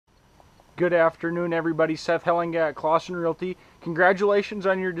Good afternoon, everybody. Seth Hellinga at Clausen Realty. Congratulations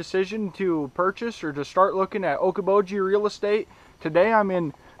on your decision to purchase or to start looking at Okoboji real estate. Today I'm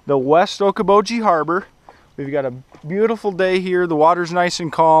in the West Okoboji Harbor. We've got a beautiful day here. The water's nice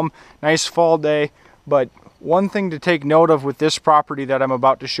and calm, nice fall day. But one thing to take note of with this property that I'm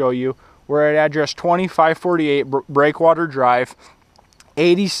about to show you, we're at address 2548 Breakwater Drive,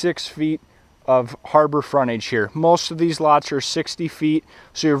 86 feet of harbor frontage here. Most of these lots are 60 feet,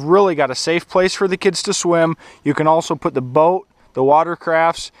 so you've really got a safe place for the kids to swim. You can also put the boat, the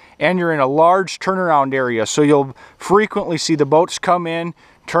watercrafts, and you're in a large turnaround area, so you'll frequently see the boats come in,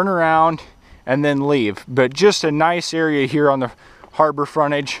 turn around, and then leave. But just a nice area here on the harbor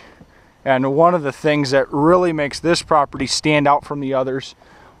frontage, and one of the things that really makes this property stand out from the others.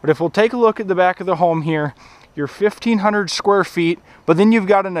 But if we'll take a look at the back of the home here, you're 1,500 square feet, but then you've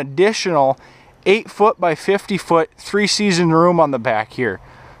got an additional 8-foot by 50-foot 3-season room on the back here.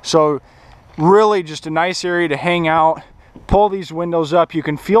 So really just a nice area to hang out. Pull these windows up. You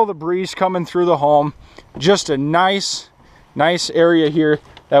can feel the breeze coming through the home. Just a nice area here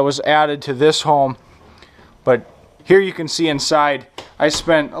that was added to this home. But here you can see inside. I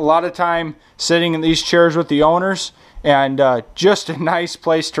spent a lot of time sitting in these chairs with the owners, and just a nice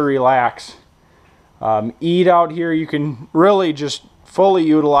place to relax. Eat out here. You can really just fully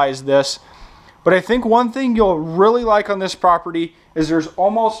utilize this. But I think one thing you'll really like on this property is there's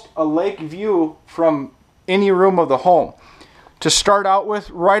almost a lake view from any room of the home. To start out with,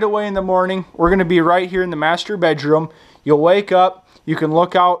 right away in the morning, we're going to be right here in the master bedroom. You'll wake up, you can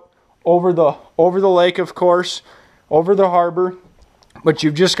look out over the lake, of course, over the harbor, but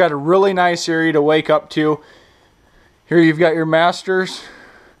you've just got a really nice area to wake up to. Here you've got your masters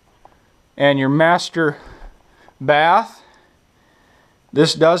and your master bath.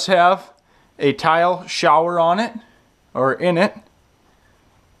 This does have a tile shower on it, or in it.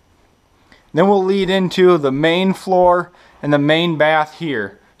 Then we'll lead into the main floor and the main bath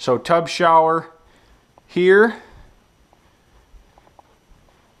here. So tub shower here.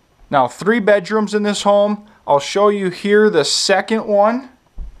 Now 3 bedrooms in this home. I'll show you here the second one.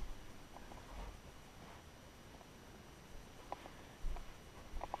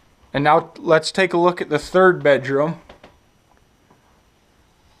 And now let's take a look at the 3rd bedroom.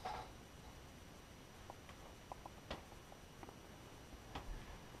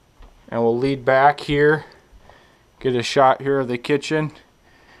 And we'll lead back here, get a shot here of the kitchen,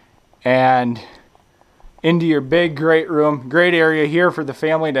 and into your big, great room. Great area here for the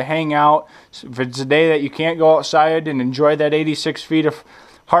family to hang out. So if it's a day that you can't go outside and enjoy that 86 feet of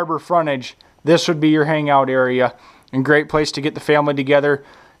harbor frontage, this would be your hangout area. And great place to get the family together.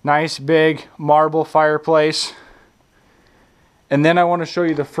 Nice big marble fireplace. And then I want to show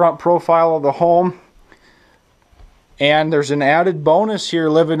you the front profile of the home. And there's an added bonus here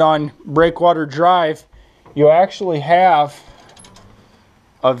living on Breakwater Drive. You actually have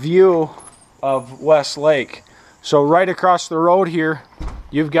a view of West Lake. So right across the road here,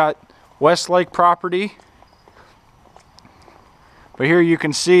 you've got West Lake property. But here you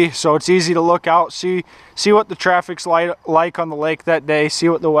can see, so it's easy to look out, see what the traffic's like on the lake that day, see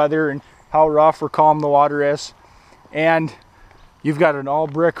what the weather and how rough or calm the water is. And you've got an all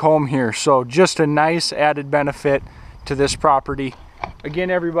brick home here, so just a nice added benefit to this property. Again,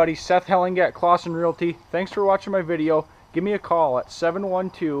 everybody, Seth Hellinga at Clausen Realty. Thanks for watching my video. Give me a call at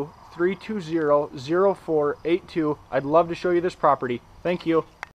 712-320-0482. I'd love to show you this property. Thank you.